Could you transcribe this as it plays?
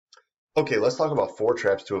Okay, let's talk about 4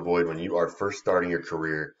 traps to avoid when you are first starting your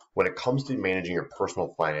career when it comes to managing your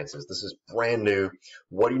personal finances. This is brand new.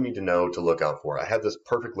 What do you need to know to look out for? I have this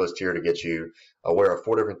perfect list here to get you aware of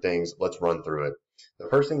 4 different things. Let's run through it. The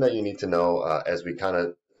first thing that you need to know as we kind of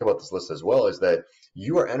think about this list as well is that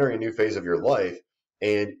you are entering a new phase of your life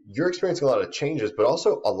and you're experiencing a lot of changes, but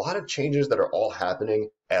also a lot of changes that are all happening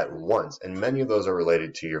at once. And many of those are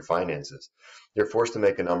related to your finances. You're forced to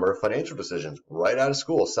make a number of financial decisions right out of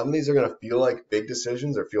school. Some of these are going to feel like big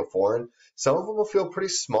decisions or feel foreign. Some of them will feel pretty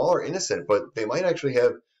small or innocent, but they might actually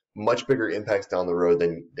have much bigger impacts down the road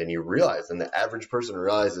than you realize, than the average person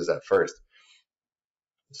realizes at first.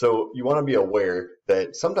 So you want to be aware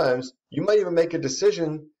that sometimes you might even make a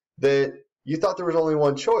decision that you thought there was only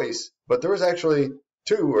one choice, but there was actually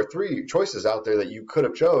 2 or 3 choices out there that you could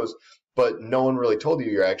have chose, but no one really told you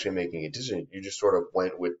you're actually making a decision. You just sort of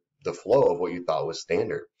went with the flow of what you thought was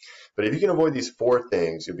standard. But if you can avoid these 4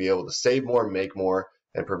 things, you'll be able to save more, make more,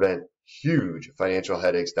 and prevent huge financial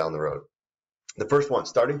headaches down the road. The first one,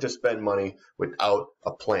 starting to spend money without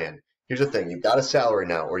a plan. Here's the thing, you've got a salary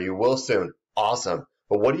now, or you will soon. Awesome.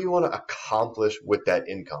 But what do you want to accomplish with that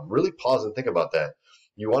income? Really pause and think about that.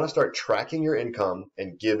 You want to start tracking your income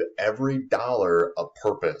and give every dollar a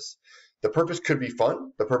purpose. The purpose could be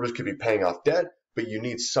fun. The purpose could be paying off debt, but you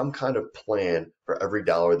need some kind of plan for every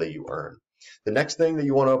dollar that you earn. The next thing that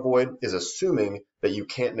you want to avoid is assuming that you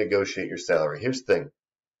can't negotiate your salary. Here's the thing.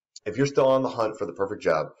 If you're still on the hunt for the perfect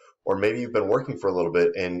job, or maybe you've been working for a little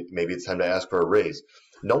bit and maybe it's time to ask for a raise,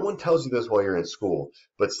 no one tells you this while you're in school,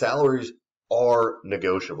 but salaries are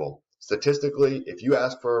negotiable. Statistically, if you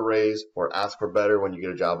ask for a raise or ask for better when you get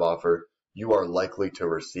a job offer, you are likely to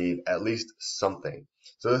receive at least something.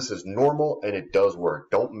 So this is normal and it does work.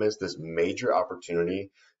 Don't miss this major opportunity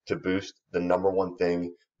to boost the number one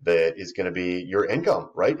thing that is going to be your income,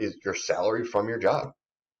 right? Is your salary from your job.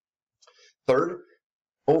 Third,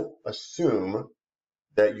 don't assume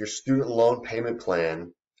that your student loan payment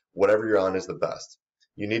plan, whatever you're on, is the best.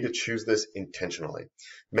 You need to choose this intentionally.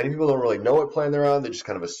 Many people don't really know what plan they're on. They just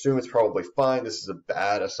kind of assume it's probably fine. This is a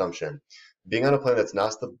bad assumption. Being on a plan that's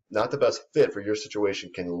not the best fit for your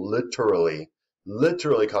situation can literally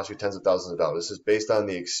cost you tens of thousands of dollars. This is based on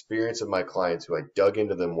the experience of my clients who I dug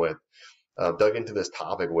into this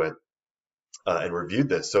topic with, and reviewed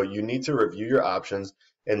this. So you need to review your options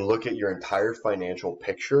and look at your entire financial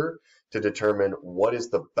picture to determine what is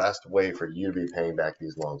the best way for you to be paying back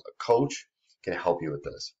these loans. A coach can help you with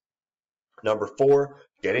this. Number 4,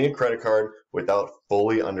 getting a credit card without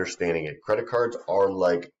fully understanding it. Credit cards are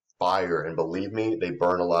like fire, and believe me, they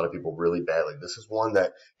burn a lot of people really badly. This is one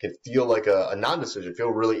that can feel like a non-decision,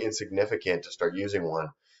 feel really insignificant to start using one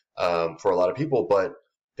for a lot of people, but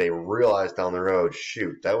they realize down the road,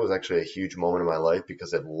 shoot, that was actually a huge moment in my life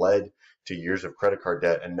because it led to years of credit card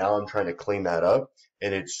debt, and now I'm trying to clean that up,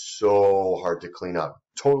 and it's so hard to clean up.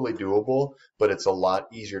 Totally doable, but it's a lot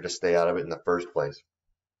easier to stay out of it in the first place.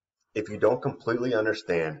 If you don't completely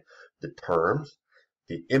understand the terms,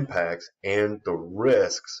 the impacts, and the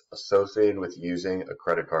risks associated with using a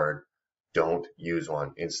credit card, don't use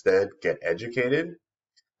one. Instead, get educated,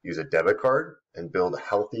 use a debit card, and build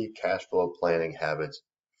healthy cash flow planning habits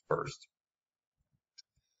first.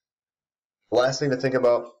 The last thing to think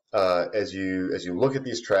about as you look at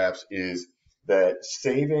these traps is that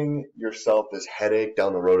saving yourself this headache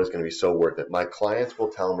down the road is going to be so worth it. My clients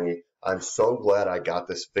will tell me, I'm so glad I got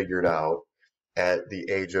this figured out at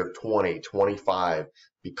the age of 20, 25,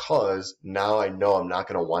 because now I know I'm not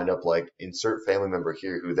going to wind up like insert family member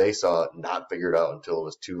here who they saw not figured out until it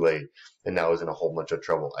was too late and now is in a whole bunch of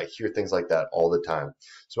trouble. I hear things like that all the time.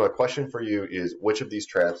 So my question for you is, which of these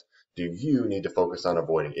traps do you need to focus on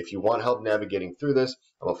avoiding? If you want help navigating through this,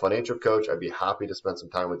 I'm a financial coach. I'd be happy to spend some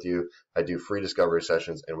time with you. I do free discovery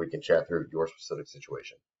sessions and we can chat through your specific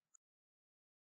situation.